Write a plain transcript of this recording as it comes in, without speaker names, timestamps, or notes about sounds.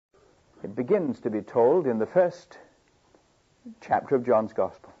It begins to be told in the first chapter of John's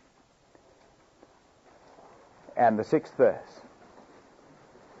Gospel and the 6th verse.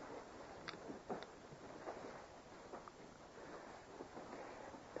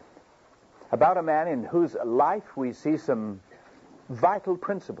 About a man in whose life we see some vital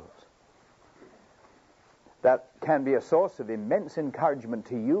principles that can be a source of immense encouragement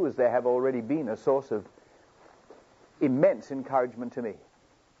to you, as they have already been a source of immense encouragement to me.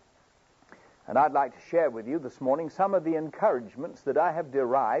 And I'd like to share with you this morning some of the encouragements that I have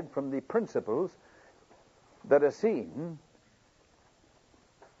derived from the principles that are seen,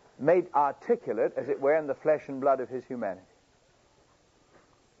 made articulate, as it were, in the flesh and blood of his humanity.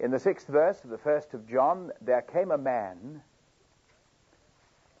 In the 6th verse of the 1st of John, there came a man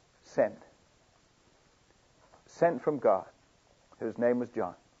sent from God, whose name was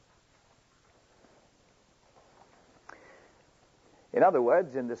John. In other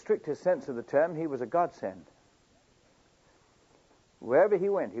words, in the strictest sense of the term, he was a godsend. Wherever he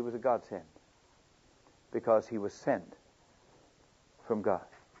went, he was a godsend, because he was sent from God.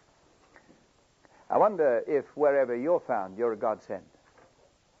 I wonder if wherever you're found, you're a godsend.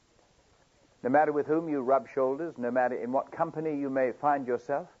 No matter with whom you rub shoulders, no matter in what company you may find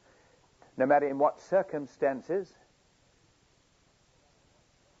yourself, no matter in what circumstances,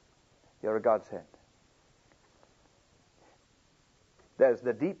 you're a godsend. There's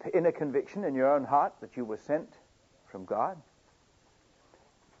the deep inner conviction in your own heart that you were sent from God.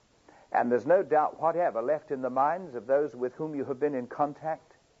 And there's no doubt whatever left in the minds of those with whom you have been in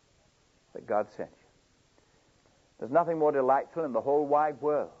contact that God sent you. There's nothing more delightful in the whole wide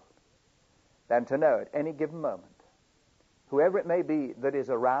world than to know at any given moment, whoever it may be that is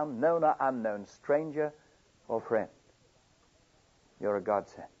around, known or unknown, stranger or friend, you're a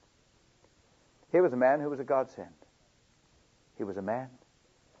godsend. Here was a man who was a godsend. He was a man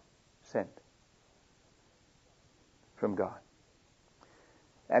sent from God.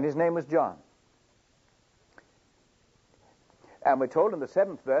 And his name was John. And we're told in the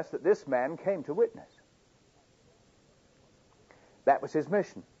 7th verse that this man came to witness. That was his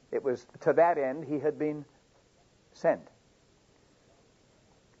mission. It was to that end he had been sent.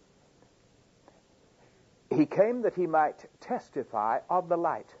 He came that he might testify of the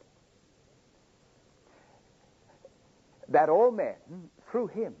light, that all men through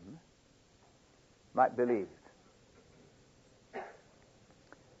him might believe.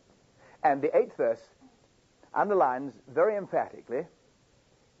 And the 8th verse underlines very emphatically,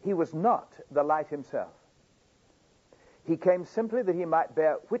 he was not the light himself. He came simply that he might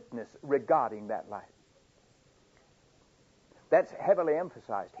bear witness regarding that light. That's heavily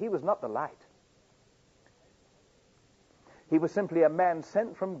emphasized. He was not the light. He was simply a man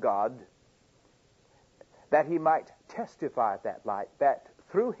sent from God that he might testify of that light, that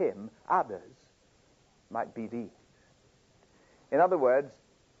through him others might believe. In other words,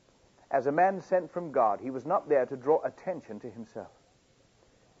 as a man sent from God, he was not there to draw attention to himself.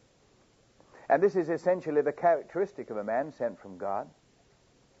 And this is essentially the characteristic of a man sent from God.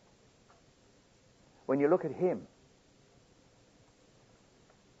 When you look at him,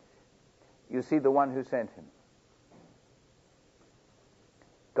 you see the one who sent him,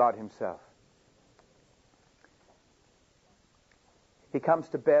 God himself. He comes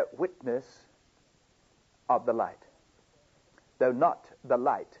to bear witness of the light, though not the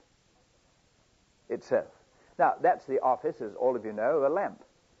light itself. Now, that's the office, as all of you know, of a lamp.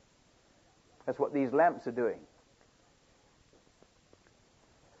 That's what these lamps are doing.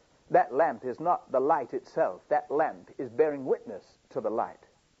 That lamp is not the light itself. That lamp is bearing witness to the light.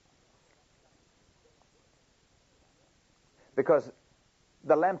 Because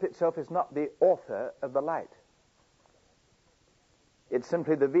the lamp itself is not the author of the light. It's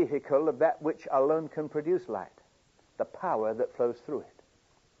simply the vehicle of that which alone can produce light, the power that flows through it.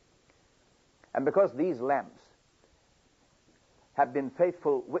 And because these lamps have been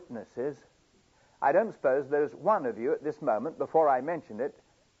faithful witnesses, I don't suppose there's one of you at this moment, before I mentioned it,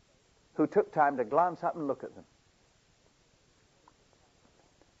 who took time to glance up and look at them.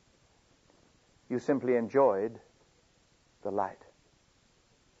 You simply enjoyed the light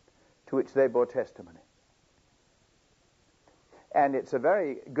to which they bore testimony. And it's a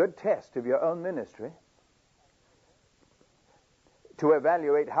very good test of your own ministry to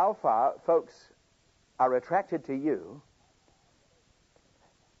evaluate how far folks are attracted to you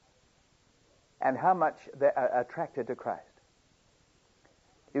and how much they are attracted to Christ.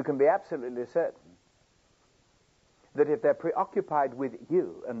 You can be absolutely certain that if they're preoccupied with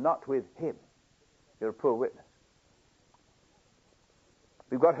you and not with him, you're a poor witness.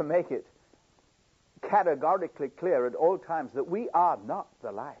 We've got to make it categorically clear at all times that we are not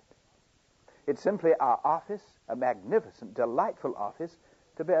the light. It's simply our office, a magnificent, delightful office,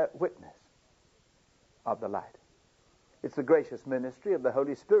 to bear witness of the light. It's the gracious ministry of the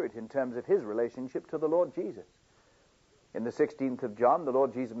Holy Spirit in terms of his relationship to the Lord Jesus. In the 16th of John, the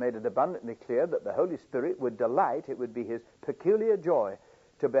Lord Jesus made it abundantly clear that the Holy Spirit would delight, it would be his peculiar joy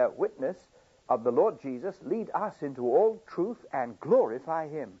to bear witness of the Lord Jesus, lead us into all truth and glorify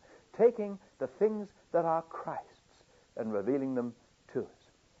him, taking the things that are Christ's and revealing them to us.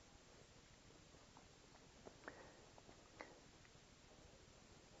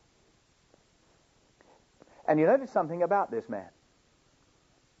 And you notice something about this man.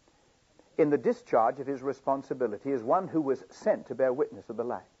 In the discharge of his responsibility as one who was sent to bear witness of the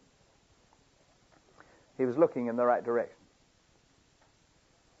light, he was looking in the right direction.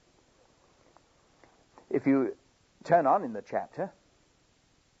 If you turn on in the chapter,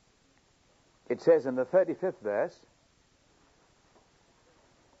 it says in the 35th verse,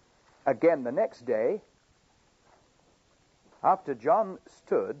 again the next day, after John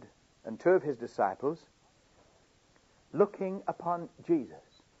stood and two of his disciples, looking upon Jesus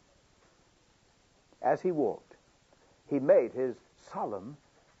as he walked, he made his solemn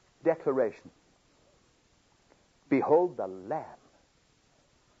declaration, behold the Lamb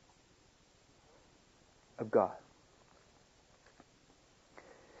of God.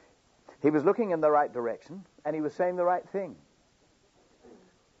 He was looking in the right direction, and he was saying the right thing.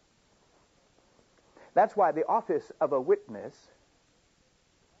 That's why the office of a witness,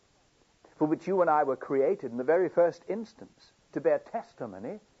 for which you and I were created in the very first instance, to bear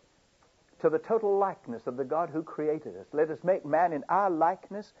testimony to the total likeness of the God who created us. Let us make man in our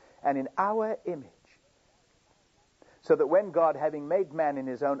likeness and in our image, so that when God, having made man in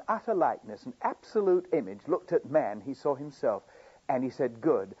his own utter likeness and absolute image, looked at man, he saw himself, and he said,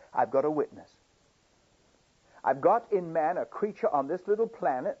 good, I've got a witness. I've got in man a creature on this little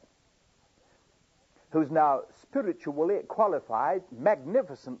planet who's now spiritually qualified,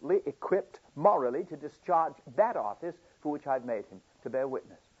 magnificently equipped morally to discharge that office for which I've made him, to bear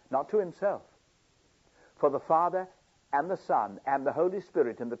witness. Not to himself. For the Father and the Son and the Holy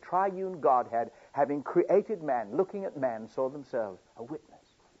Spirit and the triune Godhead, having created man, looking at man, saw themselves a witness.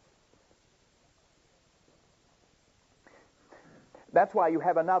 That's why you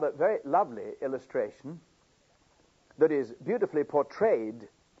have another very lovely illustration that is beautifully portrayed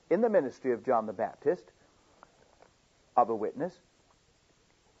in the ministry of John the Baptist, of a witness,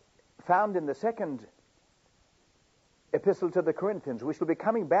 found in the second epistle to the Corinthians. We shall be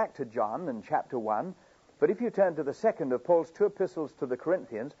coming back to John in chapter 1, but if you turn to the second of Paul's two epistles to the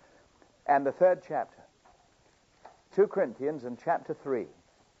Corinthians and the third chapter, 2 Corinthians and chapter 3.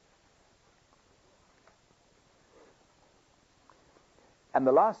 And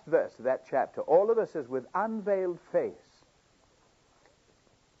the last verse of that chapter, all of us as with unveiled face,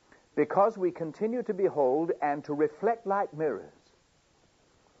 because we continue to behold and to reflect like mirrors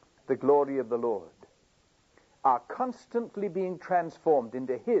the glory of the Lord, are constantly being transformed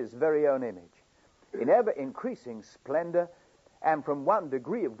into his very own image, in ever increasing splendor, and from one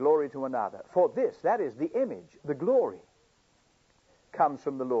degree of glory to another. For this, that is the image, the glory, comes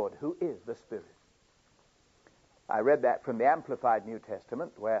from the Lord, who is the Spirit. I read that from the Amplified New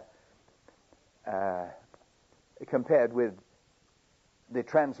Testament, where compared with the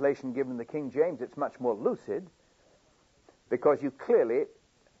translation given in the King James, it's much more lucid, because you clearly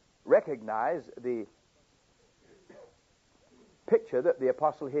recognize the picture that the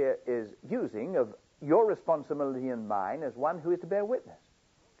apostle here is using of your responsibility and mine as one who is to bear witness.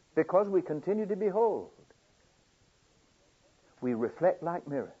 Because we continue to behold, we reflect like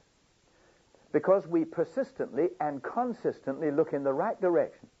mirrors. Because we persistently and consistently look in the right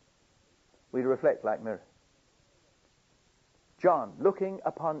direction, we reflect like mirrors. John, looking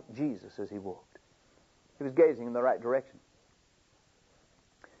upon Jesus as he walked, he was gazing in the right direction.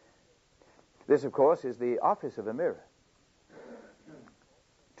 This, of course, is the office of a mirror.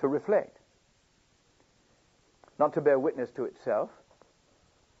 To reflect. Not to bear witness to itself,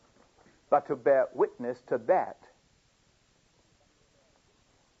 but to bear witness to that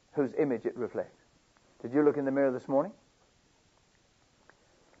whose image it reflects. Did you look in the mirror this morning?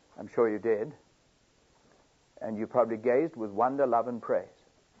 I'm sure you did. And you probably gazed with wonder, love, and praise.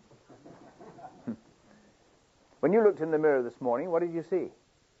 When you looked in the mirror this morning, what did you see?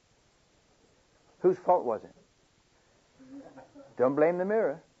 Whose fault was it? Don't blame the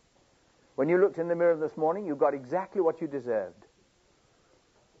mirror. When you looked in the mirror this morning, you got exactly what you deserved.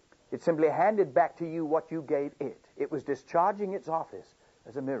 It simply handed back to you what you gave it. It was discharging its office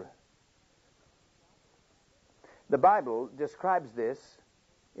as a mirror. The Bible describes this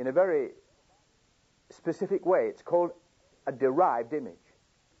in a very specific way. It's called a derived image.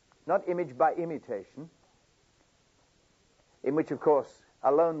 not image by imitation, in which, of course,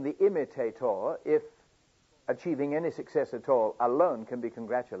 alone the imitator, if achieving any success at all, alone can be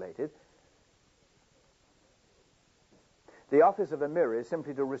congratulated. The office of a mirror is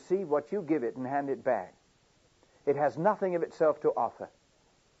simply to receive what you give it and hand it back. It has nothing of itself to offer.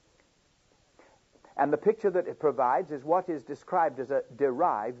 And the picture that it provides is what is described as a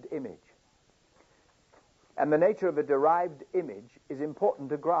derived image. And the nature of a derived image is important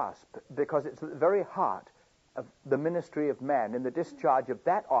to grasp because it's at the very heart of the ministry of man in the discharge of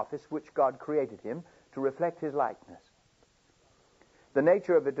that office which God created him to reflect his likeness. The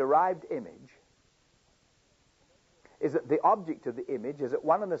nature of a derived image is that the object of the image is at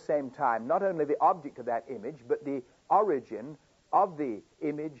one and the same time not only the object of that image, but the origin of the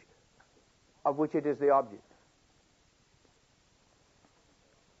image of which it is the object.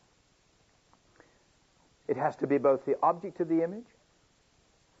 It has to be both the object of the image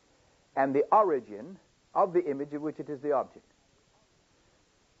and the origin of the image of which it is the object.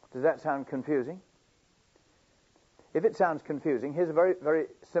 Does that sound confusing? If it sounds confusing, here's a very, very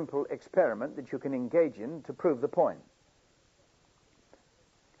simple experiment that you can engage in to prove the point.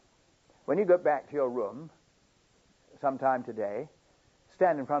 When you go back to your room sometime today,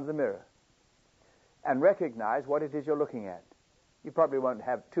 stand in front of the mirror and recognize what it is you're looking at. You probably won't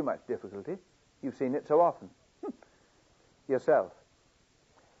have too much difficulty. You've seen it so often yourself.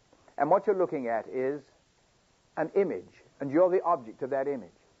 And what you're looking at is an image, and you're the object of that image.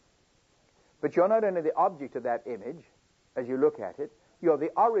 But you're not only the object of that image as you look at it, you're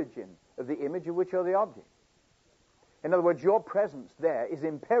the origin of the image of which you're the object. In other words, your presence there is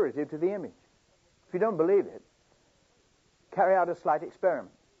imperative to the image. If you don't believe it, carry out a slight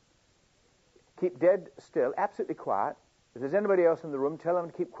experiment. Keep dead still, absolutely quiet. If there's anybody else in the room, tell them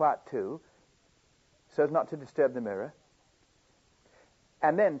to keep quiet too, so as not to disturb the mirror.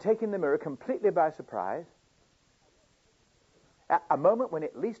 And then, taking the mirror completely by surprise, at a moment when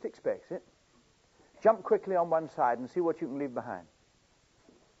it least expects it, jump quickly on one side and see what you can leave behind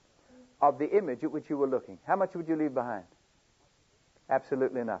of the image at which you were looking. How much would you leave behind?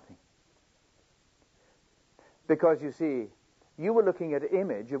 Absolutely nothing. Because, you see, you were looking at an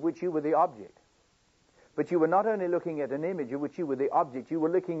image of which you were the object. But you were not only looking at an image of which you were the object, you were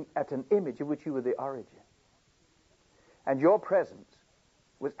looking at an image of which you were the origin. And your presence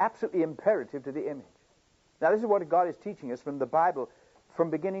was absolutely imperative to the image. Now, this is what God is teaching us from the Bible from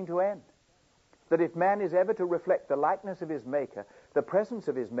beginning to end. That if man is ever to reflect the likeness of his Maker, the presence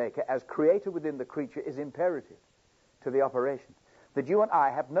of his Maker as creator within the creature is imperative to the operation. That you and I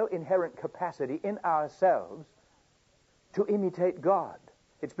have no inherent capacity in ourselves to imitate God.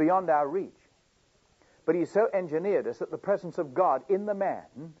 It's beyond our reach. But he's so engineered us that the presence of God in the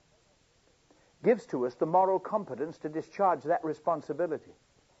man gives to us the moral competence to discharge that responsibility.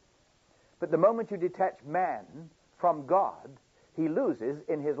 But the moment you detach man from God, he loses,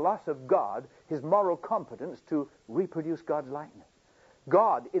 in his loss of God, his moral competence to reproduce God's likeness.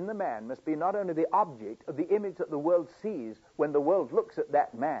 God in the man must be not only the object of the image that the world sees when the world looks at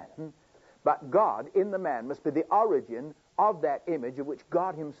that man, but God in the man must be the origin of that image of which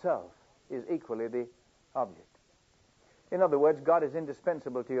God himself is equally the object. In other words, God is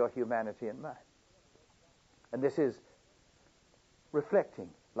indispensable to your humanity and mine. And this is reflecting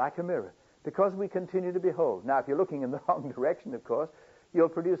like a mirror, because we continue to behold. Now, if you're looking in the wrong direction, of course, you'll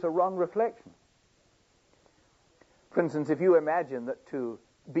produce a wrong reflection. For instance, if you imagine that to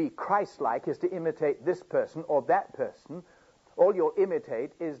be Christ-like is to imitate this person or that person, all you'll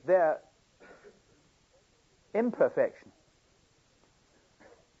imitate is their imperfection.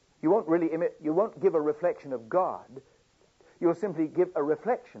 You won't give a reflection of God. You'll simply give a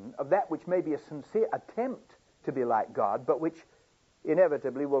reflection of that which may be a sincere attempt to be like God, but which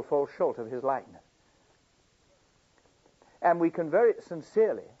inevitably will fall short of his likeness. And we can very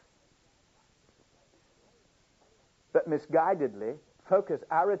sincerely, but misguidedly, focus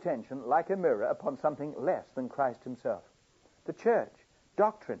our attention like a mirror upon something less than Christ himself. The church,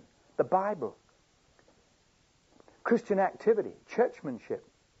 doctrine, the Bible, Christian activity, churchmanship.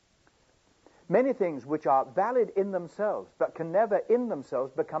 Many things which are valid in themselves, but can never in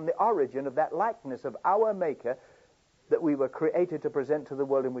themselves become the origin of that likeness of our Maker that we were created to present to the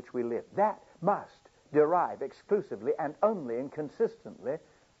world in which we live. That must derive exclusively and only and consistently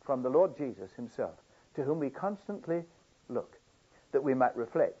from the Lord Jesus himself, to whom we constantly look, that we might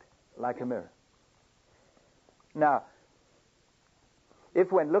reflect like a mirror. Now,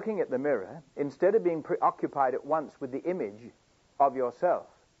 if when looking at the mirror, instead of being preoccupied at once with the image of yourself,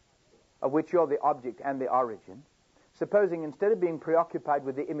 of which you're the object and the origin, supposing instead of being preoccupied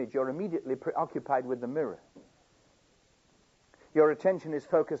with the image, you're immediately preoccupied with the mirror, Your attention is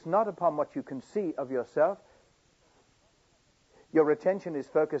focused not upon what you can see of yourself. Your attention is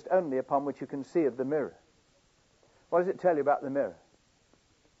focused only upon what you can see of the mirror. What does it tell you about the mirror?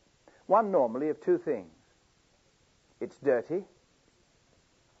 One normally of two things. It's dirty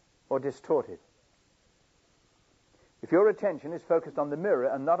or distorted. If your attention is focused on the mirror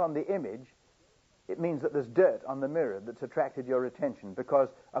and not on the image, it means that there's dirt on the mirror that's attracted your attention, because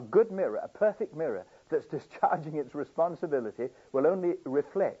a good mirror, a perfect mirror that's discharging its responsibility, will only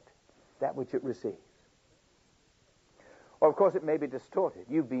reflect that which it receives. Or, of course, it may be distorted.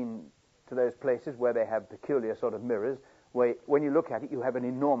 You've been to those places where they have peculiar sort of mirrors, where when you look at it, you have an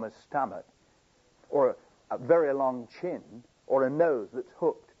enormous stomach, or a very long chin, or a nose that's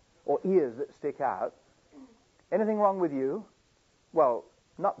hooked, or ears that stick out. Anything wrong with you? Well,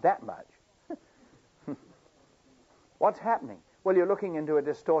 not that much. What's happening? Well, you're looking into a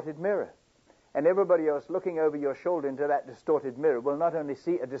distorted mirror. And everybody else looking over your shoulder into that distorted mirror will not only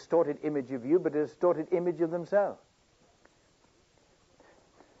see a distorted image of you, but a distorted image of themselves.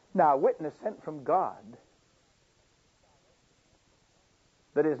 Now, a witness sent from God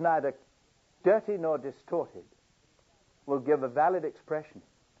that is neither dirty nor distorted will give a valid expression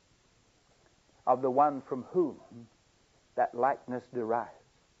of the one from whom that likeness derives.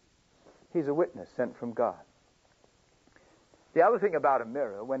 He's a witness sent from God. The other thing about a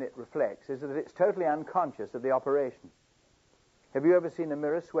mirror, when it reflects, is that it's totally unconscious of the operation. Have you ever seen a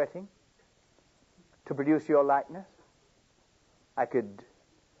mirror sweating to produce your likeness? I could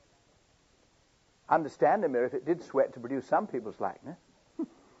understand a mirror if it did sweat to produce some people's likeness.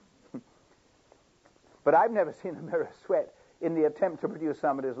 But I've never seen a mirror sweat in the attempt to produce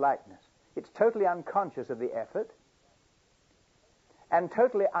somebody's likeness. It's totally unconscious of the effort and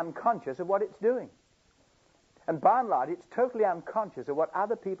totally unconscious of what it's doing. And by and large, it's totally unconscious of what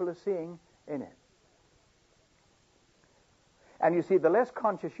other people are seeing in it. And you see, the less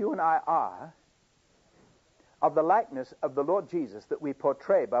conscious you and I are of the likeness of the Lord Jesus that we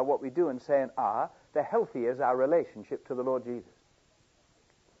portray by what we do and say and are, the healthier is our relationship to the Lord Jesus.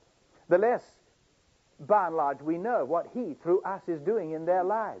 The less, by and large, we know what He, through us, is doing in their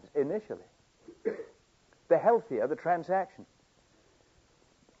lives initially, the healthier the transaction.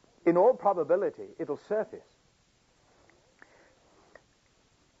 In all probability, it'll surface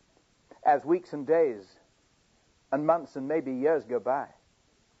as weeks and days and months and maybe years go by.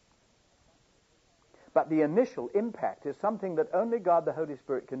 But the initial impact is something that only God the Holy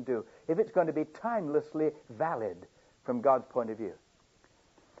Spirit can do if it's going to be timelessly valid from God's point of view.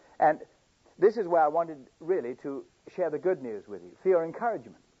 And this is where I wanted really to share the good news with you, for your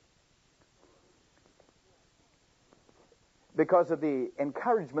encouragement. Because of the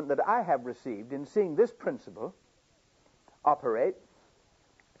encouragement that I have received in seeing this principle operate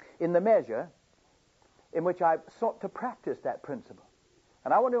in the measure in which I've sought to practice that principle.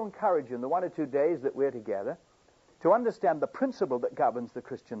 And I want to encourage you in the 1 or 2 days that we're together to understand the principle that governs the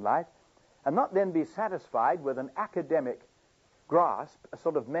Christian life, and not then be satisfied with an academic grasp, a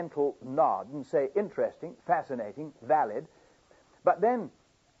sort of mental nod, and say, interesting, fascinating, valid, but then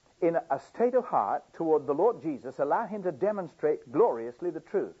in a state of heart toward the Lord Jesus, allow Him to demonstrate gloriously the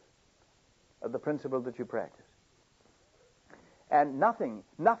truth of the principle that you practice. And nothing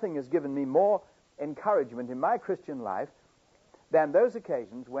has given me more encouragement in my Christian life than those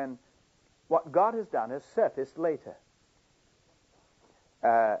occasions when what God has done has surfaced later,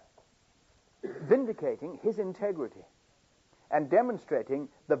 vindicating His integrity and demonstrating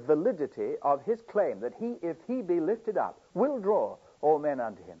the validity of His claim that He, if He be lifted up, will draw all men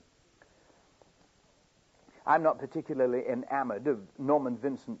unto Him. I'm not particularly enamored of Norman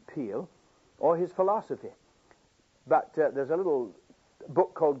Vincent Peale or his philosophy, but there's a little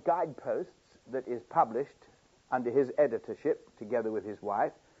book called Guideposts that is published under his editorship together with his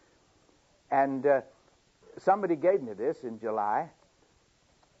wife, and somebody gave me this in July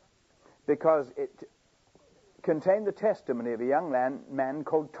because it contained the testimony of a young man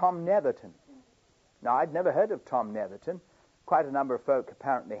called Tom Netherton. Now, I'd never heard of Tom Netherton. Quite a number of folk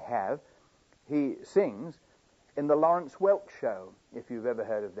apparently have. He sings in the Lawrence Welk Show, if you've ever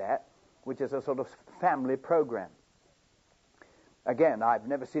heard of that, which is a sort of family program. Again, I've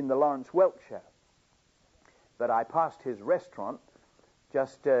never seen the Lawrence Welk Show, but I passed his restaurant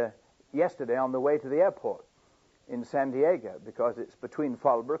just yesterday on the way to the airport in San Diego, because it's between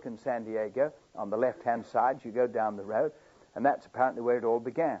Fallbrook and San Diego. On the left-hand side, you go down the road, and that's apparently where it all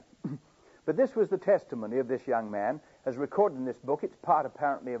began. But this was the testimony of this young man, as recorded in this book. It's part,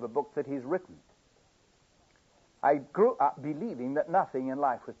 apparently, of a book that he's written. I grew up believing that nothing in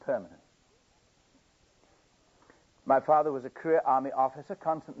life was permanent. My father was a career army officer,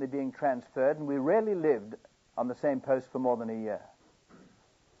 constantly being transferred, and we rarely lived on the same post for more than a year.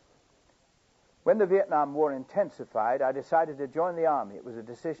 When the Vietnam War intensified, I decided to join the Army. It was a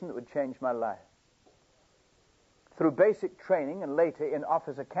decision that would change my life. Through basic training and later in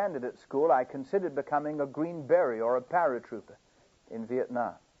officer candidate school, I considered becoming a Green Beret or a paratrooper in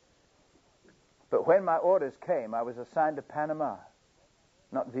Vietnam. But when my orders came, I was assigned to Panama,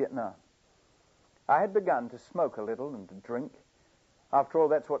 not Vietnam. I had begun to smoke a little and to drink. After all,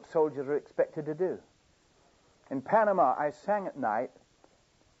 that's what soldiers are expected to do. In Panama, I sang at night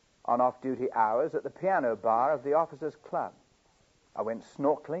on off-duty hours at the piano bar of the officers' club. I went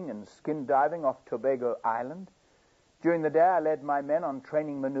snorkeling and skin diving off Tobago Island. During the day, I led my men on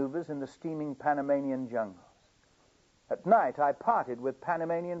training maneuvers in the steaming Panamanian jungles. At night, I parted with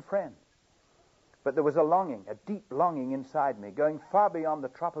Panamanian friends. But there was a longing, a deep longing inside me, going far beyond the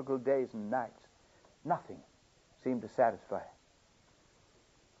tropical days and nights. Nothing seemed to satisfy.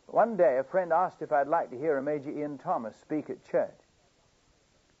 One day, a friend asked if I'd like to hear a Major Ian Thomas speak at church.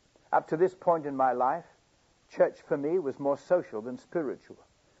 Up to this point in my life, church for me was more social than spiritual.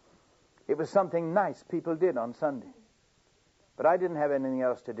 It was something nice people did on Sundays. But I didn't have anything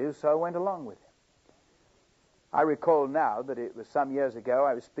else to do, so I went along with him. I recall now that it was some years ago.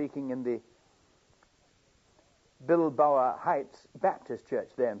 I was speaking in the Bilboa Heights Baptist Church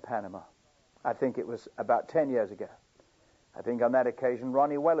there in Panama. I think it was about 10 years ago. I think on that occasion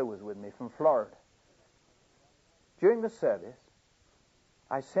Ronnie Weller was with me from Florida. During the service,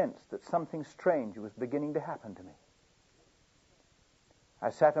 I sensed that something strange was beginning to happen to me. I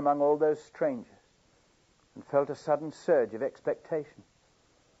sat among all those strangers and felt a sudden surge of expectation.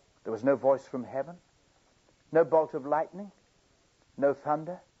 There was no voice from heaven, no bolt of lightning, no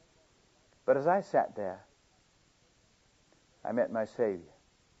thunder. But as I sat there, I met my Savior.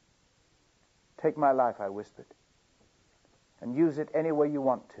 "Take my life," I whispered, "and use it any way you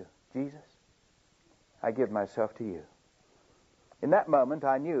want to. Jesus, I give myself to you." In that moment,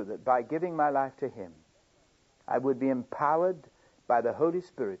 I knew that by giving my life to him, I would be empowered by the Holy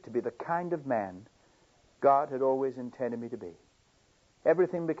Spirit to be the kind of man God had always intended me to be.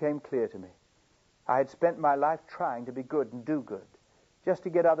 Everything became clear to me. I had spent my life trying to be good and do good, just to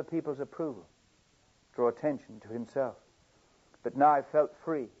get other people's approval, draw attention to himself. But now I felt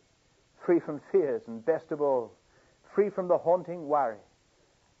free from fears, and best of all, free from the haunting worry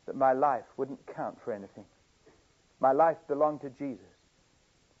that my life wouldn't count for anything. My life belonged to Jesus,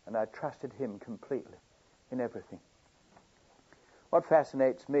 and I trusted him completely in everything. What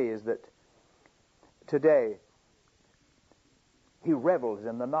fascinates me is that today he revels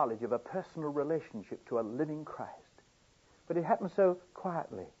in the knowledge of a personal relationship to a living Christ. But it happened so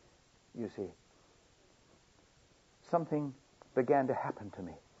quietly, you see. Something began to happen to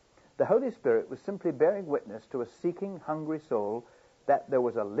me. The Holy Spirit was simply bearing witness to a seeking, hungry soul that there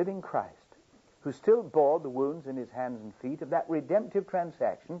was a living Christ who still bore the wounds in his hands and feet of that redemptive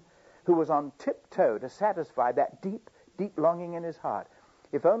transaction, who was on tiptoe to satisfy that deep, deep longing in his heart.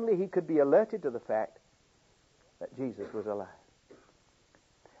 If only he could be alerted to the fact that Jesus was alive,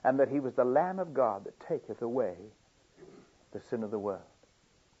 and that he was the Lamb of God that taketh away the sin of the world.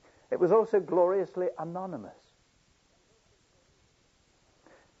 It was also gloriously anonymous.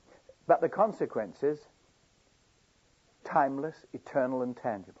 But the consequences, timeless, eternal, and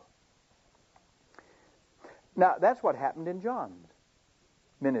tangible. Now, that's what happened in John's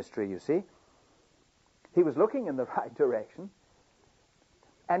ministry, you see. He was looking in the right direction,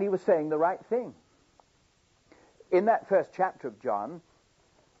 and he was saying the right thing. In that first chapter of John,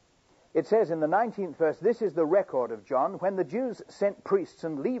 it says in the 19th verse, "This is the record of John, when the Jews sent priests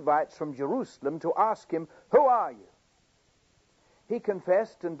and Levites from Jerusalem to ask him, 'Who are you?' He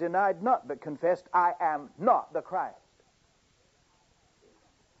confessed and denied not, but confessed, 'I am not the Christ.'"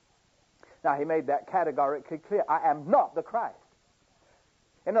 Now, he made that categorically clear. I am not the Christ.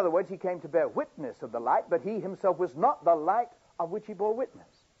 In other words, he came to bear witness of the light, but he himself was not the light of which he bore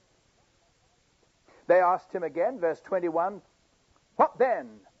witness. They asked him again, verse 21, "What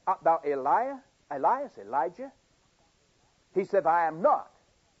then? Art thou Elias, Elijah?" He said, "I am not."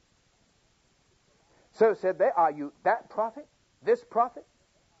 So said they, "Are you that prophet, this prophet?"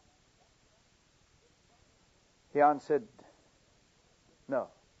 He answered, "No."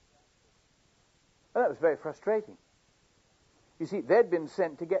 Well, that was very frustrating. You see, they'd been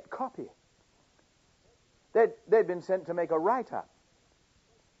sent to get copy. They'd been sent to make a write-up.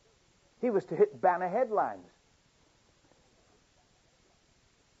 He was to hit banner headlines.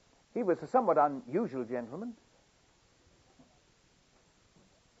 He was a somewhat unusual gentleman.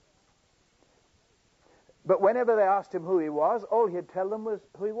 But whenever they asked him who he was, all he'd tell them was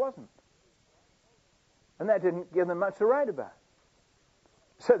who he wasn't. And that didn't give them much to write about.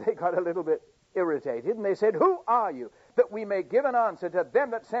 So they got a little bit irritated, and they said, "Who are you, that we may give an answer to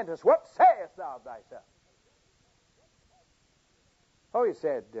them that sent us? What sayest thou of thyself?" Oh, he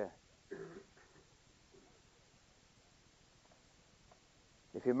said,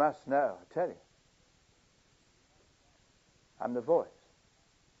 "If you must know, I tell you, I'm the voice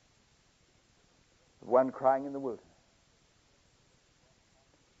of one crying in the wilderness.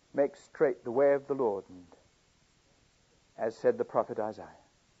 Make straight the way of the Lord, and as said the prophet Isaiah."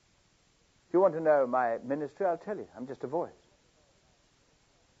 If you want to know my ministry, I'll tell you. I'm just a voice.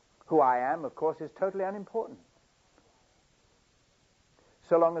 Who I am, of course, is totally unimportant,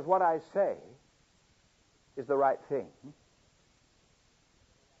 so long as what I say is the right thing.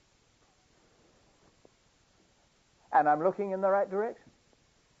 And I'm looking in the right direction.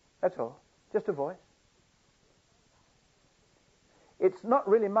 That's all. Just a voice. It's not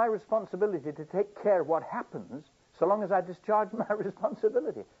really my responsibility to take care of what happens so long as I discharge my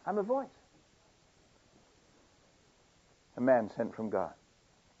responsibility. I'm a voice. A man sent from God.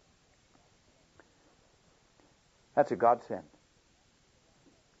 That's a godsend.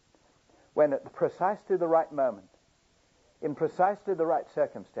 When at precisely the right moment, in precisely the right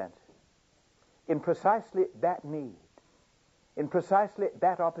circumstances, in precisely that need, in precisely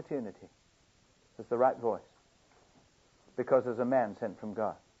that opportunity, there's the right voice. Because there's a man sent from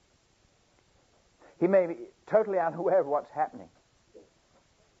God. He may be totally unaware of what's happening.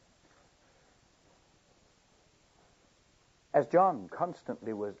 As John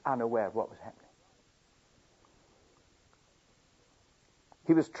constantly was unaware of what was happening.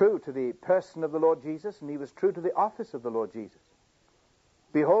 He was true to the person of the Lord Jesus, and he was true to the office of the Lord Jesus.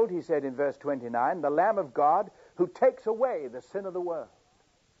 "Behold," he said in verse 29, "the Lamb of God who takes away the sin of the world."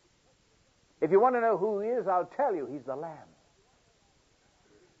 If you want to know who he is, I'll tell you, he's the Lamb.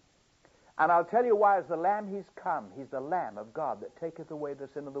 And I'll tell you why as the Lamb he's come. He's the Lamb of God that taketh away the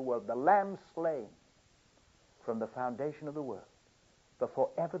sin of the world. The Lamb slain from the foundation of the world,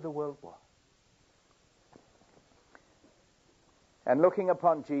 before ever the world was. And looking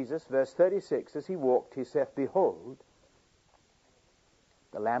upon Jesus, verse 36, as he walked, he saith, "Behold,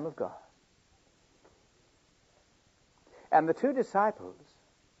 the Lamb of God." And the two disciples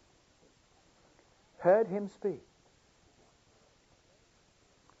heard him speak.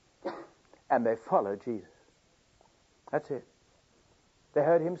 And they followed Jesus. That's it. They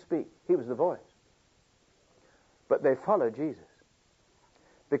heard him speak. He was the voice. But they followed Jesus.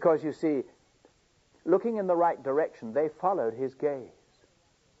 Because, you see, looking in the right direction, they followed his gaze.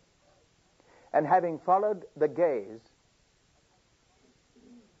 And having followed the gaze,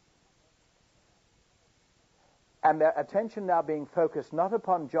 and their attention now being focused not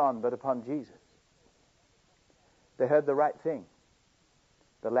upon John, but upon Jesus, they heard the right thing.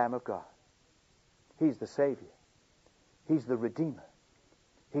 The Lamb of God. He's the Savior. He's the Redeemer.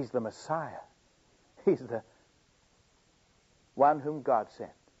 He's the Messiah. He's the one whom God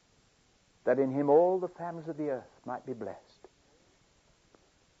sent, that in him all the families of the earth might be blessed.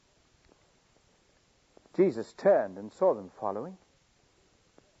 Jesus turned and saw them following,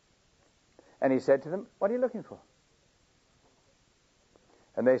 and he said to them, "What are you looking for?"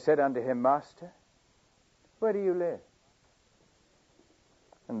 And they said unto him, "Master, where do you live?"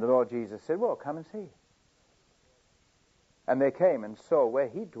 And the Lord Jesus said, "Well, come and see." And they came and saw where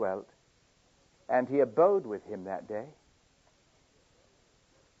he dwelt, and he abode with him that day.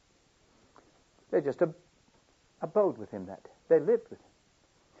 They just abode with him that day. They lived with him.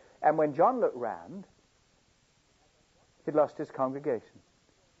 And when John looked round, he'd lost his congregation.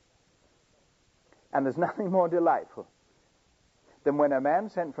 And there's nothing more delightful than when a man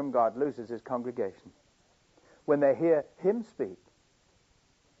sent from God loses his congregation. When they hear him speak,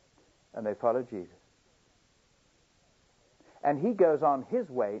 and they follow Jesus. And he goes on his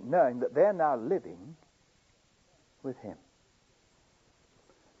way knowing that they're now living with him.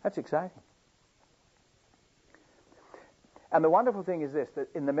 That's exciting. And the wonderful thing is this,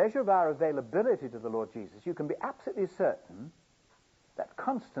 that in the measure of our availability to the Lord Jesus, you can be absolutely certain that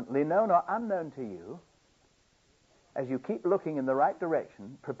constantly, known or unknown to you, as you keep looking in the right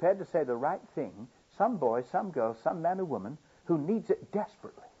direction, prepared to say the right thing, some boy, some girl, some man or woman who needs it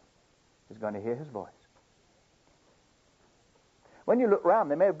desperately is going to hear his voice. When you look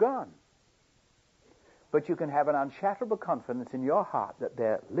round, they may have gone. But you can have an unshatterable confidence in your heart that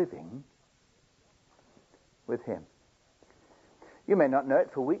they're living with him. You may not know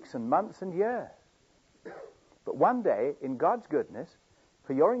it for weeks and months and years. But one day, in God's goodness,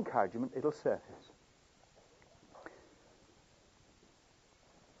 for your encouragement, it'll surface.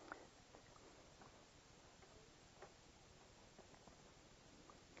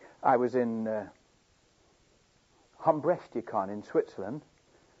 I was in Hombrechtikon in Switzerland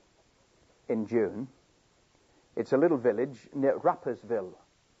in June. It's a little village near Rapperswil,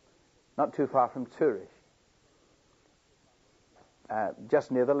 not too far from Zurich,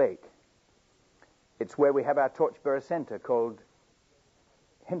 just near the lake. It's where we have our Torchbearer Center called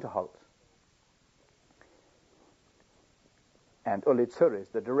Hinterholz. And Uli Zur is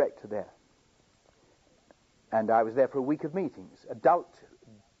the director there. And I was there for a week of meetings, adult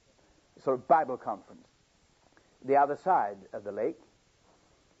sort of Bible conference. The other side of the lake,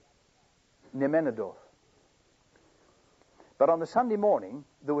 near Menedorf. But on the Sunday morning,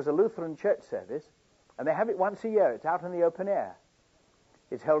 there was a Lutheran church service, and they have it once a year. It's out in the open air.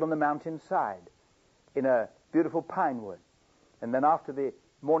 It's held on the mountainside in a beautiful pine wood. And then after the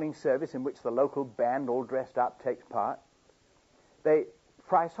morning service, in which the local band, all dressed up, takes part, they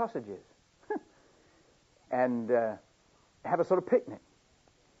fry sausages and have a sort of picnic.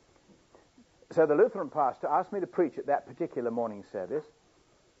 So the Lutheran pastor asked me to preach at that particular morning service,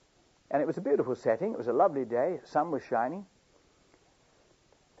 and it was a beautiful setting. It was a lovely day. The sun was shining.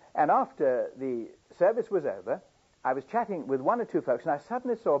 And after the service was over, I was chatting with one or two folks, and I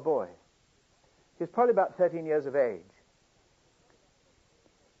suddenly saw a boy. He was probably about 13 years of age.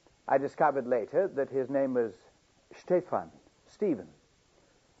 I discovered later that his name was Stephen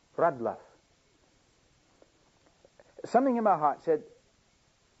Radloff. Something in my heart said,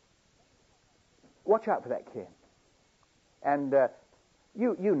 watch out for that kid. And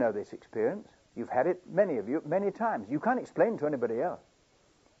you know this experience. You've had it, many of you, many times. You can't explain it to anybody else.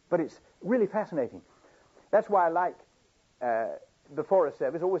 But it's really fascinating. That's why I like, before a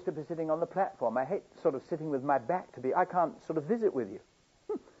service, always to be sitting on the platform. I hate sort of sitting with my back to the... I can't sort of visit with you.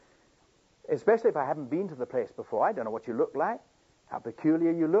 Especially if I haven't been to the place before. I don't know what you look like, how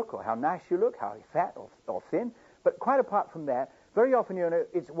peculiar you look, or how nice you look, how fat or thin. But quite apart from that, very often, you know,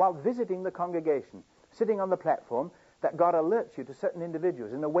 it's while visiting the congregation, sitting on the platform, that God alerts you to certain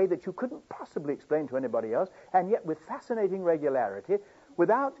individuals in a way that you couldn't possibly explain to anybody else, and yet with fascinating regularity,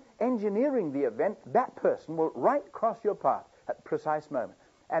 without engineering the event, that person will right cross your path at the precise moment.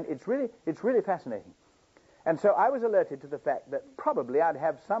 And it's really fascinating. And so I was alerted to the fact that probably I'd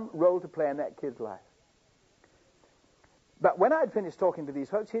have some role to play in that kid's life. But when I'd finished talking to these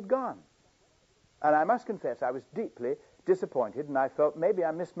folks, he'd gone. And I must confess, I was deeply disappointed, and I felt maybe I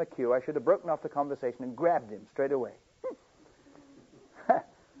missed my cue. I should have broken off the conversation and grabbed him straight away.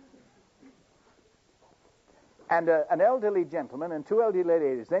 And an elderly gentleman and two elderly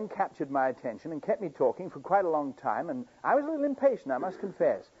ladies then captured my attention and kept me talking for quite a long time, and I was a little impatient, I must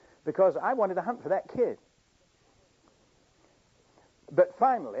confess, because I wanted to hunt for that kid. But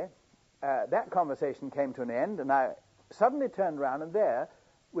finally, that conversation came to an end, and I suddenly turned around, and there,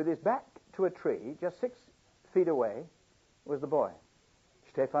 with his back to a tree, just 6 feet away, was the boy,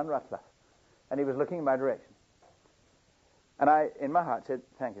 Stefan Ratlaff. And he was looking in my direction. And I, in my heart, said,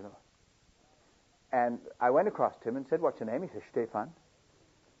 thank you, Lord. And I went across to him and said, what's your name? He said, Stefan.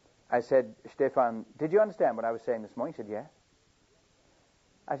 I said, Stefan, did you understand what I was saying this morning? He said, yes.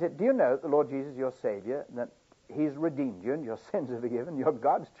 I said, do you know that the Lord Jesus is your Savior, that He's redeemed you and your sins are forgiven, you're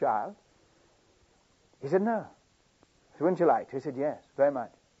God's child? He said, no. So wouldn't you like to? He said, yes, very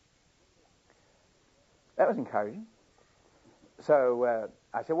much. That was encouraging. So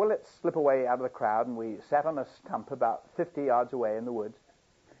I said, well, let's slip away out of the crowd, and we sat on a stump about 50 yards away in the woods.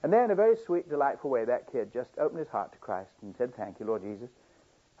 And there, in a very sweet, delightful way, that kid just opened his heart to Christ and said, thank you, Lord Jesus.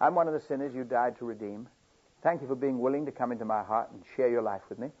 I'm one of the sinners you died to redeem. Thank you for being willing to come into my heart and share your life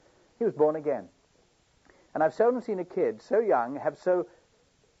with me. He was born again. And I've seldom seen a kid so young have so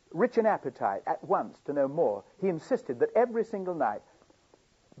rich an appetite at once to know more. He insisted that every single night,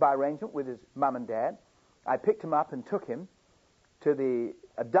 by arrangement with his mum and dad, I picked him up and took him to the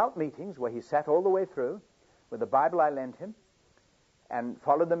adult meetings where he sat all the way through with the Bible I lent him and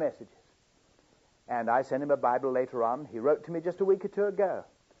followed the messages. And I sent him a Bible later on. He wrote to me just a week or two ago.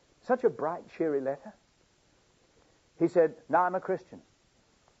 Such a bright, cheery letter. He said, now I'm a Christian.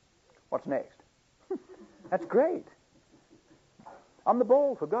 What's next? That's great. On the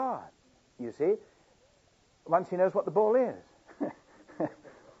ball for God, you see, once he knows what the ball is.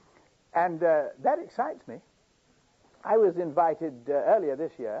 And that excites me. I was invited earlier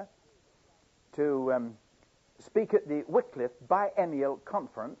this year to speak at the Wycliffe Biennial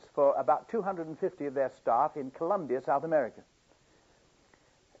Conference for about 250 of their staff in Colombia, South America.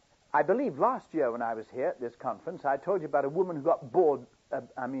 I believe last year when I was here at this conference, I told you about a woman who got gored.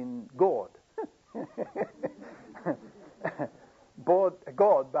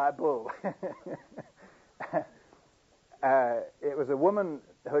 Gored by a bull. It was a woman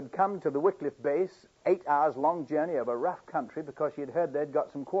who had come to the Wycliffe base, 8 hours long journey over rough country because she had heard they'd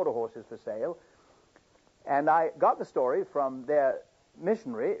got some quarter horses for sale. And I got the story from their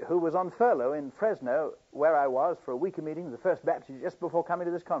missionary who was on furlough in Fresno, where I was for a weekly meeting of the First Baptist just before coming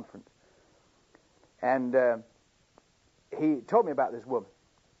to this conference. And he told me about this woman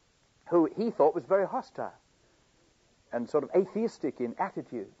who he thought was very hostile and sort of atheistic in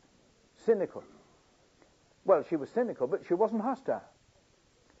attitude, cynical. Well, she was cynical, but she wasn't hostile.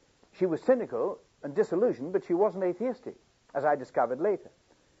 She was cynical and disillusioned, but she wasn't atheistic, as I discovered later.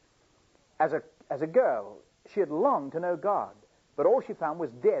 As a girl, she had longed to know God, but all she found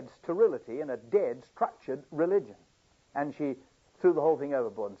was dead sterility and a dead, structured religion. And she threw the whole thing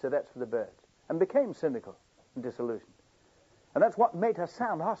overboard and said, that's for the birds, and became cynical and disillusioned. And that's what made her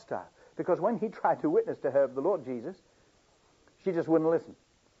sound hostile, because when he tried to witness to her of the Lord Jesus, she just wouldn't listen.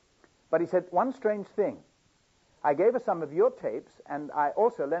 But he said, one strange thing. I gave her some of your tapes, and I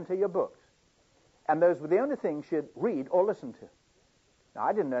also lent her your books. And those were the only things she'd read or listen to. Now,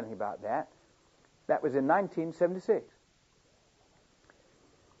 I didn't know anything about that. That was in 1976.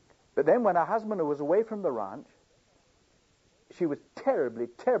 But then when her husband was away from the ranch, she was terribly,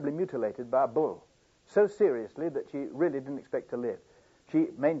 terribly mutilated by a bull, so seriously that she really didn't expect to live. She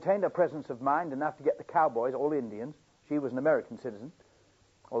maintained a presence of mind enough to get the cowboys, all Indians. She was an American citizen,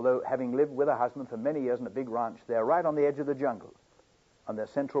 although having lived with her husband for many years on a big ranch there, right on the edge of the jungle, on the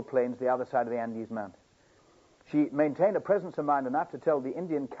central plains, the other side of the Andes Mountains. She maintained a presence of mind enough to tell the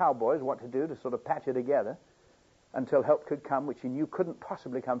Indian cowboys what to do to sort of patch her together until help could come, which she knew couldn't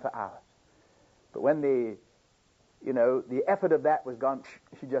possibly come for hours. But when the effort of that was gone,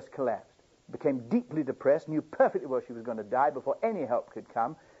 she just collapsed. Became deeply depressed, knew perfectly well she was going to die before any help could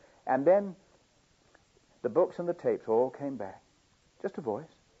come. And then the books and the tapes all came back. Just a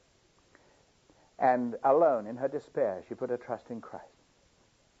voice. And alone in her despair, she put her trust in Christ.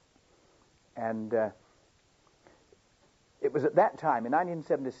 And it was at that time, in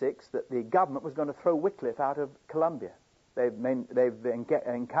 1976, that the government was going to throw Wycliffe out of Colombia. They've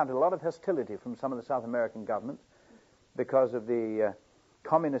encountered a lot of hostility from some of the South American governments because of the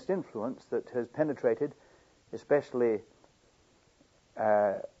communist influence that has penetrated, especially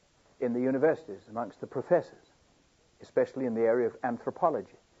in the universities, amongst the professors, especially in the area of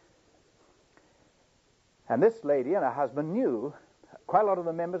anthropology. And this lady and her husband knew quite a lot of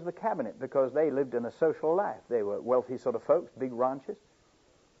the members of the cabinet because they lived in a social life. They were wealthy sort of folks, big ranches.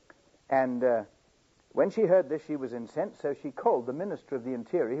 And when she heard this, she was incensed, so she called the Minister of the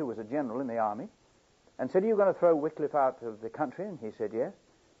Interior, who was a general in the army, and said, are you going to throw Wycliffe out of the country? And he said, yes.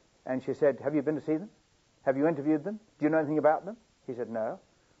 And she said, have you been to see them? Have you interviewed them? Do you know anything about them? He said, no.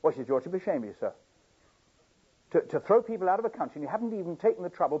 Well, she said, you ought to be ashamed of yourself. To throw people out of a country, and you haven't even taken the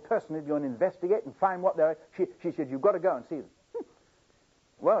trouble personally to go and investigate and find what they're... She said, you've got to go and see them.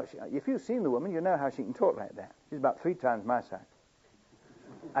 Well, if you've seen the woman, you know how she can talk like that. She's about 3 times my size.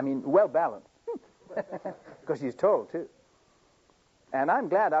 I mean, well balanced. Because she's tall, too. And I'm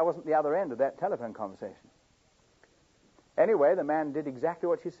glad I wasn't the other end of that telephone conversation. Anyway, the man did exactly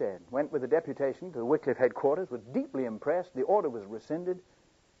what she said. Went with a deputation to the Wycliffe headquarters, was deeply impressed. The order was rescinded,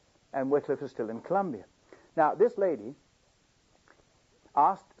 and Wycliffe is still in Colombia. Now, this lady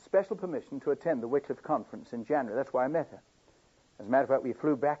asked special permission to attend the Wycliffe conference in January. That's why I met her. As a matter of fact, we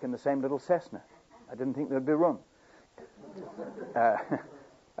flew back in the same little Cessna. I didn't think there'd be room.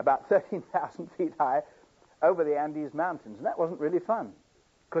 About 13,000 feet high over the Andes Mountains. And that wasn't really fun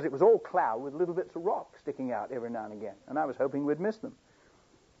because it was all cloud with little bits of rock sticking out every now and again. And I was hoping we'd miss them.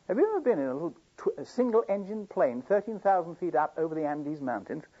 Have you ever been in a little single-engine plane 13,000 feet up over the Andes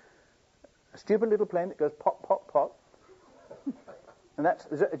Mountains? A stupid little plane that goes pop, pop, pop. And that's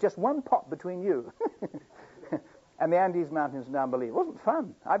just one pop between you and the Andes Mountains down below. It wasn't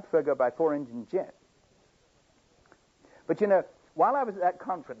fun. I'd prefer to go by 4-engine jet. But you know, while I was at that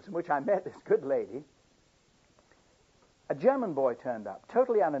conference in which I met this good lady, a German boy turned up,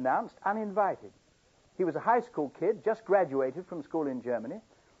 totally unannounced, uninvited. He was a high school kid, just graduated from school in Germany,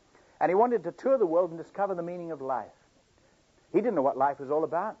 and he wanted to tour the world and discover the meaning of life. He didn't know what life was all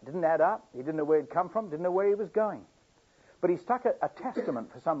about, didn't add up, he didn't know where he'd come from, didn't know where he was going. But he stuck a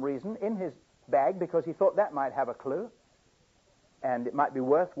testament for some reason in his bag because he thought that might have a clue, and it might be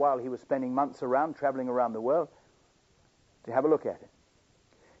worth, while he was spending months around, traveling around the world, to have a look at it.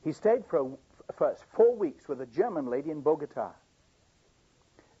 He stayed for 4 weeks with a German lady in Bogota.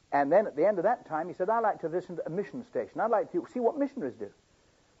 And then at the end of that time, he said, I'd like to listen to a mission station. I'd like to see what missionaries do.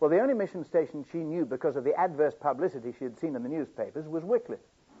 Well, the only mission station she knew because of the adverse publicity she had seen in the newspapers was Wycliffe.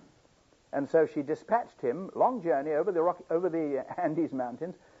 And so she dispatched him, long journey over the Andes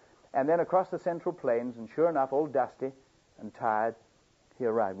Mountains, and then across the Central Plains, and sure enough, all dusty and tired, he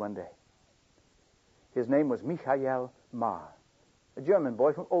arrived one day. His name was Michael Marr, a German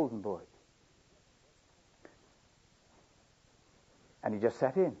boy from Oldenburg. And he just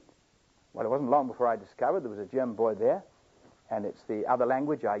sat in. Well, it wasn't long before I discovered there was a German boy there, and it's the other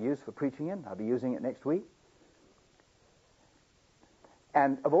language I use for preaching in. I'll be using it next week.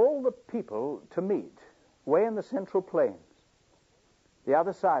 And of all the people to meet, way in the Central Plains, the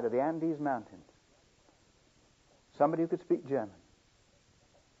other side of the Andes Mountains, somebody who could speak German.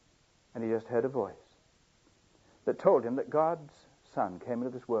 And he just heard a voice that told him that God's Son came into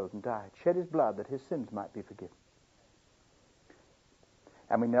this world and died, shed his blood that his sins might be forgiven.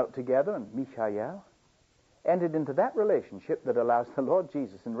 And we knelt together, and Mishael entered into that relationship that allows the Lord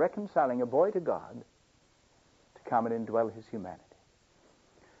Jesus, in reconciling a boy to God, to come and indwell his humanity.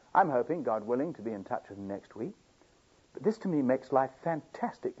 I'm hoping, God willing, to be in touch with him next week. But this to me makes life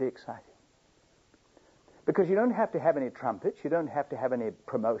fantastically exciting. Because you don't have to have any trumpets, you don't have to have any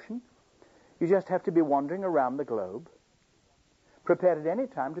promotion. You just have to be wandering around the globe, prepared at any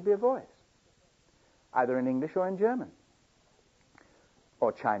time to be a voice, either in English or in German,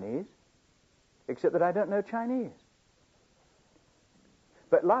 or Chinese, except that I don't know Chinese.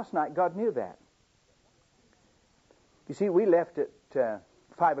 But last night, God knew that. You see, we left at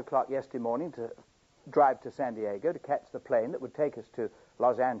 5 o'clock yesterday morning to drive to San Diego to catch the plane that would take us to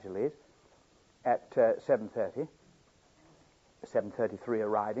Los Angeles at 7:30. 7:33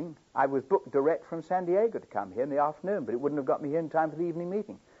 arriving. I was booked direct from San Diego to come here in the afternoon, but it wouldn't have got me here in time for the evening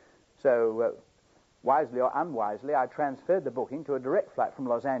meeting. So, wisely or unwisely, I transferred the booking to a direct flight from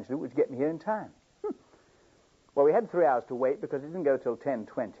Los Angeles, which would get me here in time. Well, we had 3 hours to wait because it didn't go till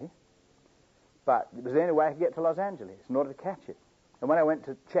 10:20, but it was the only way I could get to Los Angeles in order to catch it. And when I went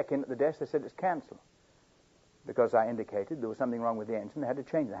to check in at the desk, they said it's cancelled because I indicated there was something wrong with the engine. They had to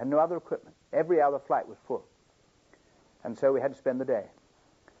change it. They had no other equipment. Every other flight was full. And so we had to spend the day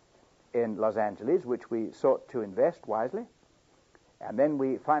in Los Angeles, which we sought to invest wisely. And then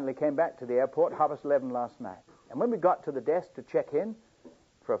we finally came back to the airport, 11:30 last night. And when we got to the desk to check in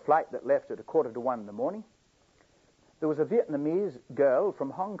for a flight that left at 1:45 in the morning, there was a Vietnamese girl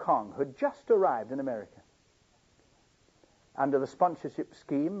from Hong Kong who had just arrived in America under the sponsorship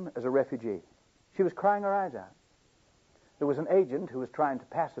scheme as a refugee. She was crying her eyes out. There was an agent who was trying to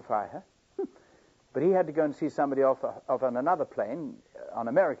pacify her, but he had to go and see somebody off on another plane, on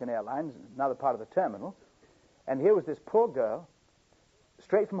American Airlines, another part of the terminal. And here was this poor girl,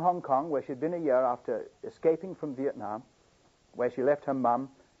 straight from Hong Kong, where she'd been a year after escaping from Vietnam, where she left her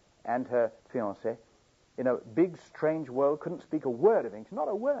mum and her fiancé in a big, strange world, couldn't speak a word of English, not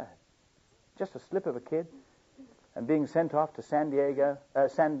a word, just a slip of a kid, and being sent off to San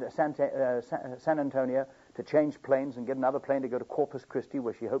Antonio to change planes and get another plane to go to Corpus Christi,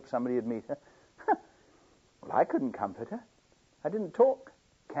 where she hoped somebody would meet her. Well, I couldn't comfort her. I didn't talk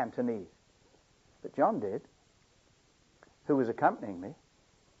Cantonese. But John did, who was accompanying me.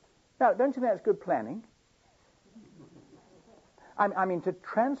 Now, don't you think that's good planning? I mean, to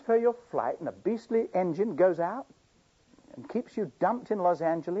transfer your flight and a beastly engine goes out and keeps you dumped in Los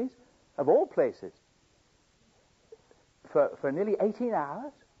Angeles, of all places, for nearly 18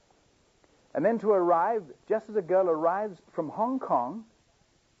 hours, and then to arrive just as a girl arrives from Hong Kong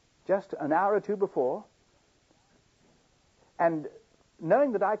just an hour or two before, and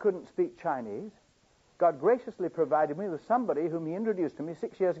knowing that I couldn't speak Chinese, God graciously provided me with somebody whom he introduced to me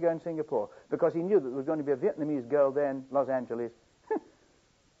 6 years ago in Singapore, because he knew that there was going to be a Vietnamese girl there in Los Angeles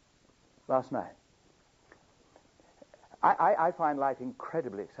last night. I find life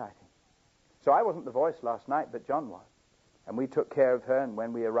incredibly exciting. So I wasn't the voice last night, but John was. And we took care of her, and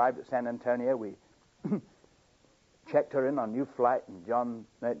when we arrived at San Antonio, we checked her in on a new flight, and John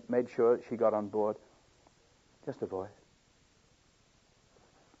made sure that she got on board. Just a voice.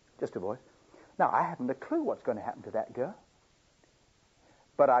 Just a voice. Now, I haven't a clue what's going to happen to that girl,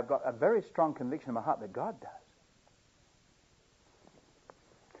 but I've got a very strong conviction in my heart that God does.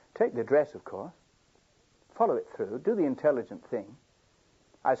 Take the address, of course. Follow it through. Do the intelligent thing.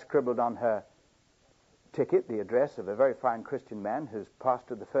 I scribbled on her ticket the address of a very fine Christian man who's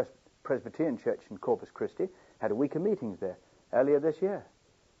pastored the First Presbyterian Church in Corpus Christi, had a week of meetings there earlier this year.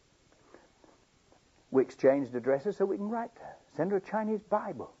 We exchanged addresses so we can write to her, send her a Chinese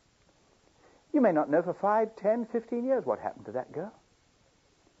Bible. You may not know for 5, 10, 15 years what happened to that girl,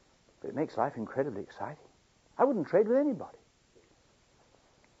 but it makes life incredibly exciting. I wouldn't trade with anybody.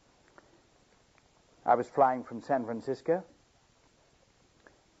 I was flying from San Francisco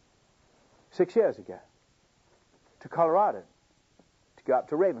 6 years ago to Colorado to go up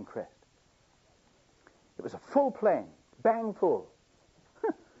to Ravencrest. It was a full plane, bang full,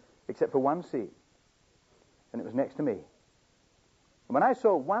 except for one seat, and it was next to me. And when I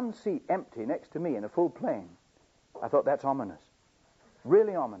saw one seat empty next to me in a full plane, I thought, that's ominous,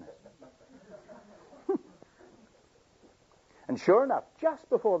 really ominous. And sure enough, just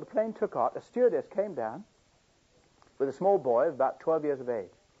before the plane took off, a stewardess came down with a small boy of about 12 years of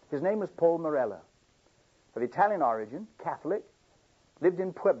age. His name was Paul Morello, of Italian origin, Catholic, lived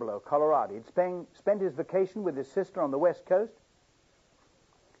in Pueblo, Colorado. He'd spent his vacation with his sister on the West Coast,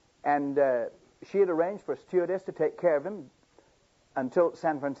 and she had arranged for a stewardess to take care of him until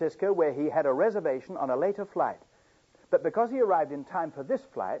San Francisco, where he had a reservation on a later flight. But because he arrived in time for this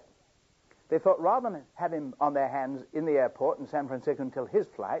flight, they thought rather than have him on their hands in the airport in San Francisco until his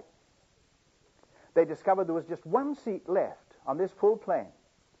flight, they discovered there was just one seat left on this full plane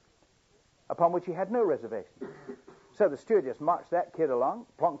upon which he had no reservation. So the stewardess marched that kid along,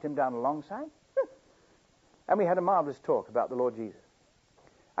 plonked him down alongside, and we had a marvelous talk about the Lord Jesus.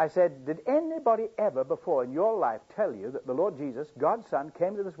 I said, did anybody ever before in your life tell you that the Lord Jesus, God's Son,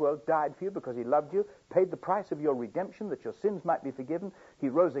 came to this world, died for you because he loved you, paid the price of your redemption that your sins might be forgiven, he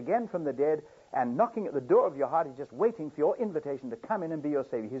rose again from the dead, and knocking at the door of your heart, he's just waiting for your invitation to come in and be your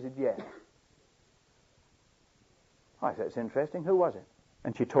Savior? He said, yes. I said, it's interesting. Who was it?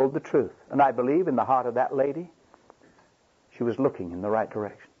 And she told the truth. And I believe in the heart of that lady, she was looking in the right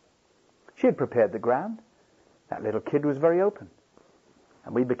direction. She had prepared the ground. That little kid was very open.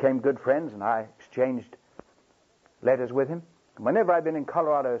 And we became good friends, and I exchanged letters with him. And whenever I've been in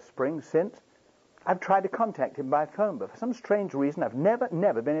Colorado Springs since, I've tried to contact him by phone, but for some strange reason, I've never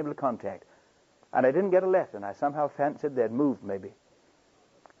been able to contact. And I didn't get a letter, and I somehow fancied they'd moved, maybe.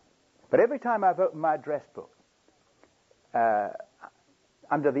 But every time I've opened my address book,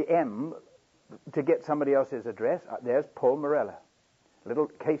 under the M, to get somebody else's address, there's Paul Morello. Little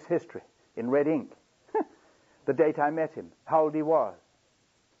case history in red ink. The date I met him, how old he was,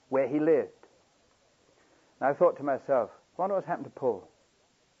 where he lived. And I thought to myself, I wonder what's happened to Paul.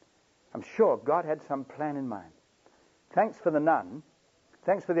 I'm sure God had some plan in mind. Thanks for the nun.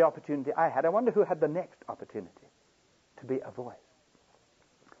 Thanks for the opportunity I had. I wonder who had the next opportunity to be a voice.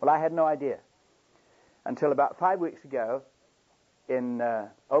 Well, I had no idea until about 5 weeks ago in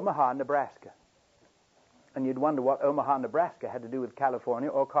Omaha, Nebraska. And you'd wonder what Omaha, Nebraska had to do with California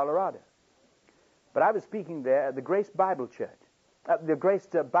or Colorado. But I was speaking there at the Grace Bible Church, at the Grace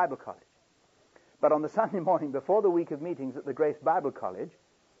Bible College. But on the Sunday morning before the week of meetings at the Grace Bible College,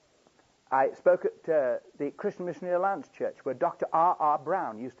 I spoke at the Christian Missionary Alliance Church, where Dr. R.R.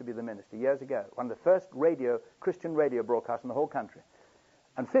 Brown used to be the minister years ago, one of the first Christian radio broadcasts in the whole country.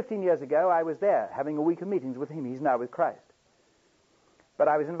 And 15 years ago, I was there having a week of meetings with him. He's now with Christ. But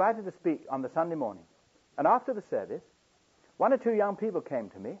I was invited to speak on the Sunday morning. And after the service, one or two young people came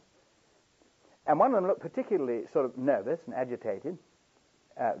to me, and one of them looked particularly sort of nervous and agitated,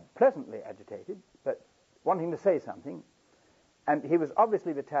 pleasantly agitated, but wanting to say something. And he was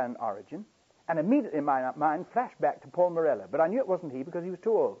obviously of Italian origin, and immediately my mind flashed back to Paul Morello. But I knew it wasn't he because he was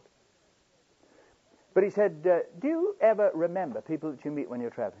too old. But he said, do you ever remember people that you meet when you're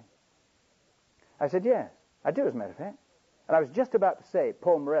traveling? I said, yes, I do, as a matter of fact. And I was just about to say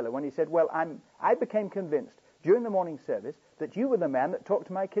Paul Morello when he said, well, I became convinced during the morning service that you were the man that talked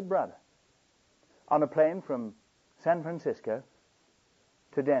to my kid brother on a plane from San Francisco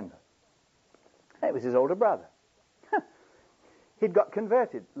to Denver. It was his older brother. He'd got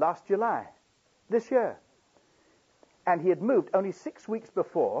converted last July, this year. And he had moved only 6 weeks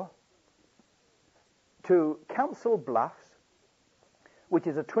before to Council Bluffs, which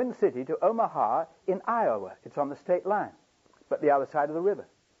is a twin city to Omaha in Iowa. It's on the state line, but the other side of the river.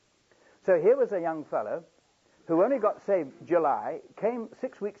 So here was a young fellow who only got saved July, came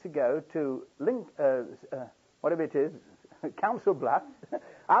 6 weeks ago to whatever it is, Council Bluffs,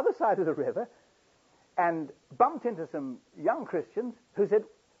 other side of the river, and bumped into some young Christians who said,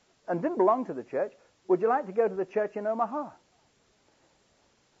 and didn't belong to the church, would you like to go to the church in Omaha?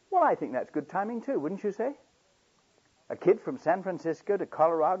 Well, I think that's good timing too, wouldn't you say? A kid from San Francisco to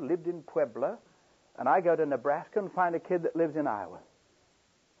Colorado, lived in Pueblo, and I go to Nebraska and find a kid that lives in Iowa.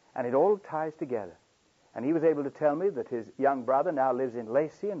 And it all ties together. And he was able to tell me that his young brother now lives in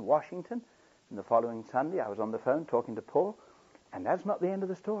Lacey in Washington. And the following Sunday, I was on the phone talking to Paul, and that's not the end of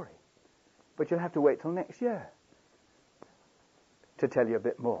the story. But you'll have to wait till next year to tell you a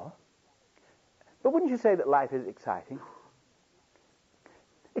bit more. But wouldn't you say that life is exciting?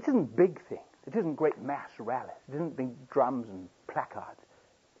 It isn't big things. It isn't great mass rallies. It isn't big drums and placards.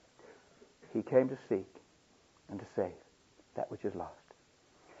 He came to seek and to save that which is lost.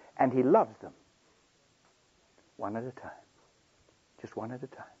 And he loves them one at a time. Just one at a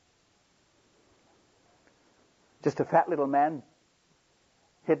time. Just a fat little man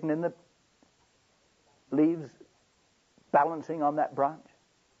hidden in the leaves, balancing on that branch.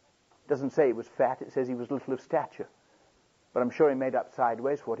 Doesn't say he was fat, it says he was little of stature. But I'm sure he made up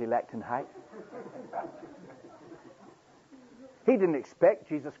sideways for what he lacked in height. He didn't expect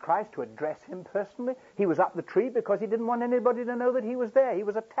Jesus Christ to address him personally. He was up the tree because he didn't want anybody to know that he was there. He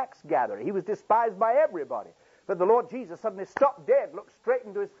was a tax gatherer. He was despised by everybody. But the Lord Jesus suddenly stopped dead, looked straight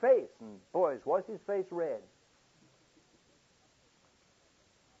into his face, and boys, was his face red.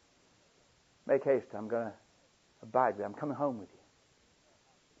 Make haste, I'm going to abide with you. I'm coming home with you.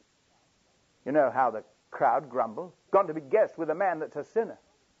 You know how the crowd grumbled. Gone to be guest with a man that's a sinner.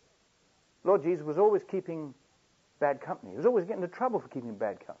 Lord Jesus was always keeping bad company. He was always getting into trouble for keeping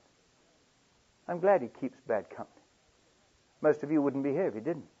bad company. I'm glad he keeps bad company. Most of you wouldn't be here if he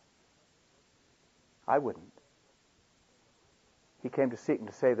didn't. I wouldn't. He came to seek and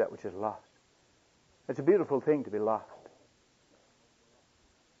to save that which is lost. It's a beautiful thing to be lost.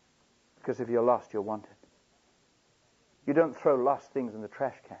 Because if you're lost, you're wanted. You don't throw lost things in the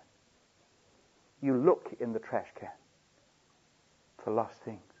trash can. You look in the trash can for lost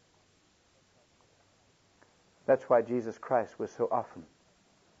things. That's why Jesus Christ was so often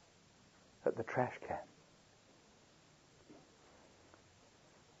at the trash can.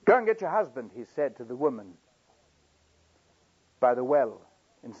 Go and get your husband, he said to the woman by the well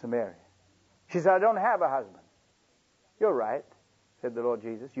in Samaria. She said, I don't have a husband. You're right, said the Lord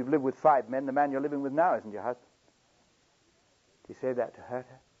Jesus. You've lived with 5 men. The man you're living with now isn't your husband. Did he say that to hurt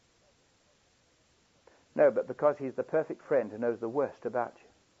her? No, but because he's the perfect friend who knows the worst about you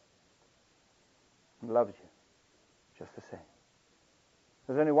and loves you just the same.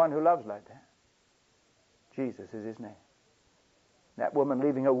 There's only one who loves like that. Jesus is his name. That woman,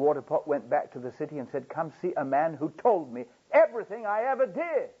 leaving her water pot, went back to the city and said, come see a man who told me everything I ever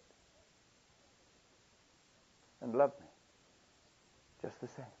did and loved me just the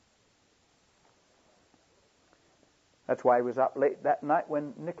same. That's why he was up late that night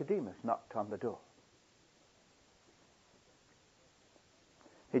when Nicodemus knocked on the door.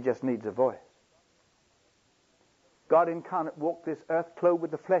 He just needs a voice. God incarnate walked this earth clothed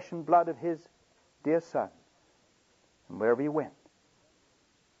with the flesh and blood of his dear Son. And wherever he went,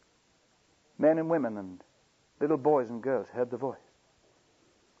 men and women and little boys and girls heard the voice.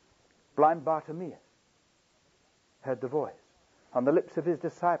 Blind Bartimaeus heard the voice. On the lips of his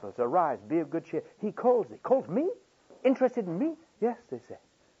disciples, arise, be of good cheer. He calls thee. Calls me? Interested in me? Yes, they say.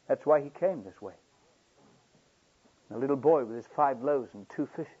 That's why he came this way. A little boy with his 5 loaves and 2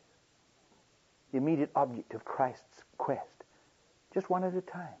 fishes. The immediate object of Christ's quest. Just one at a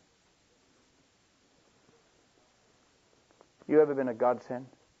time. You ever been a godsend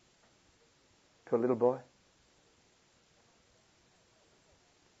to a little boy?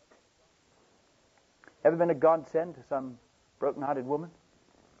 Ever been a godsend to some broken-hearted woman?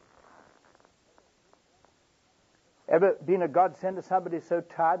 Ever been a godsend to somebody so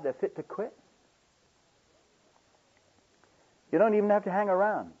tired they're fit to quit? You don't even have to hang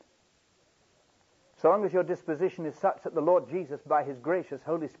around. So long as your disposition is such that the Lord Jesus, by his gracious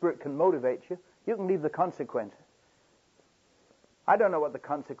Holy Spirit, can motivate you, you can leave the consequences. I don't know what the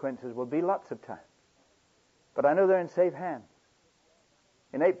consequences will be lots of times, but I know they're in safe hands.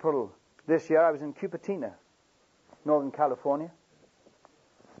 In April this year, I was in Cupertino, Northern California.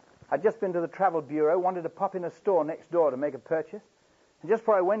 I'd just been to the travel bureau, wanted to pop in a store next door to make a purchase. And just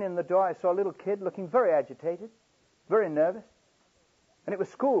before I went in the door, I saw a little kid looking very agitated, very nervous. And it was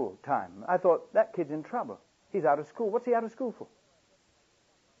school time. I thought, that kid's in trouble. He's out of school. What's he out of school for?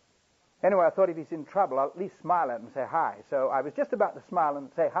 Anyway, I thought if he's in trouble, I'll at least smile at him and say hi. So I was just about to smile and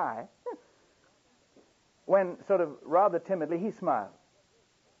say hi, when sort of rather timidly he smiled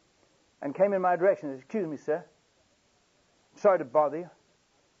and came in my direction and said, excuse me, sir. Sorry to bother you,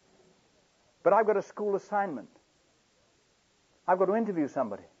 but I've got a school assignment. I've got to interview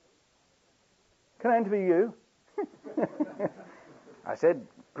somebody. Can I interview you? I said,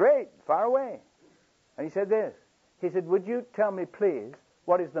 great, far away. And he said this. He said, would you tell me, please,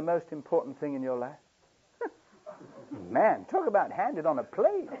 what is the most important thing in your life? Man, talk about handed on a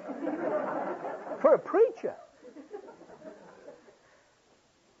plate. For a preacher.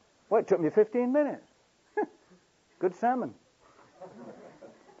 Well, it took me 15 minutes. Good sermon.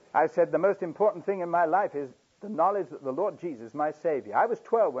 I said, the most important thing in my life is the knowledge that the Lord Jesus is my Savior. I was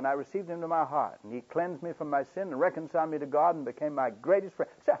 12 when I received him to my heart, and he cleansed me from my sin and reconciled me to God and became my greatest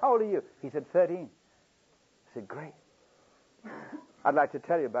friend. I said, how old are you? He said, 13. I said, great. I'd like to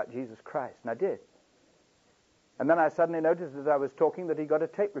tell you about Jesus Christ, and I did. And then I suddenly noticed as I was talking that he got a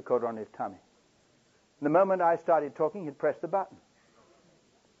tape recorder on his tummy. And the moment I started talking, he'd press the button.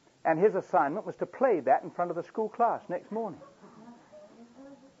 And his assignment was to play that in front of the school class next morning.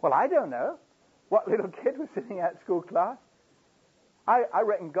 Well, I don't know what little kid was sitting at school class. I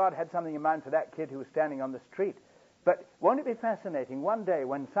reckon God had something in mind for that kid who was standing on the street. But won't it be fascinating one day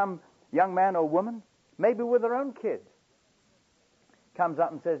when some young man or woman, maybe with their own kids, comes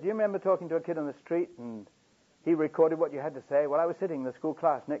up and says, do you remember talking to a kid on the street and he recorded what you had to say? Well, I was sitting in the school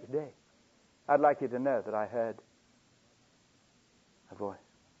class next day. I'd like you to know that I heard a voice.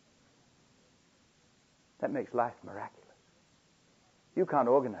 That makes life miraculous. You can't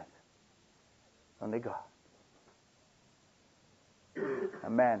organize it. Only God. A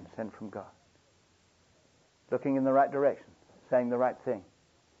man sent from God. Looking in the right direction. Saying the right thing.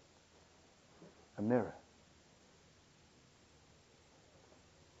 A mirror.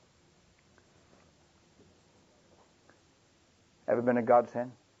 Ever been a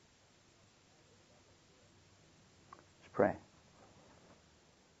godsend? Let's pray.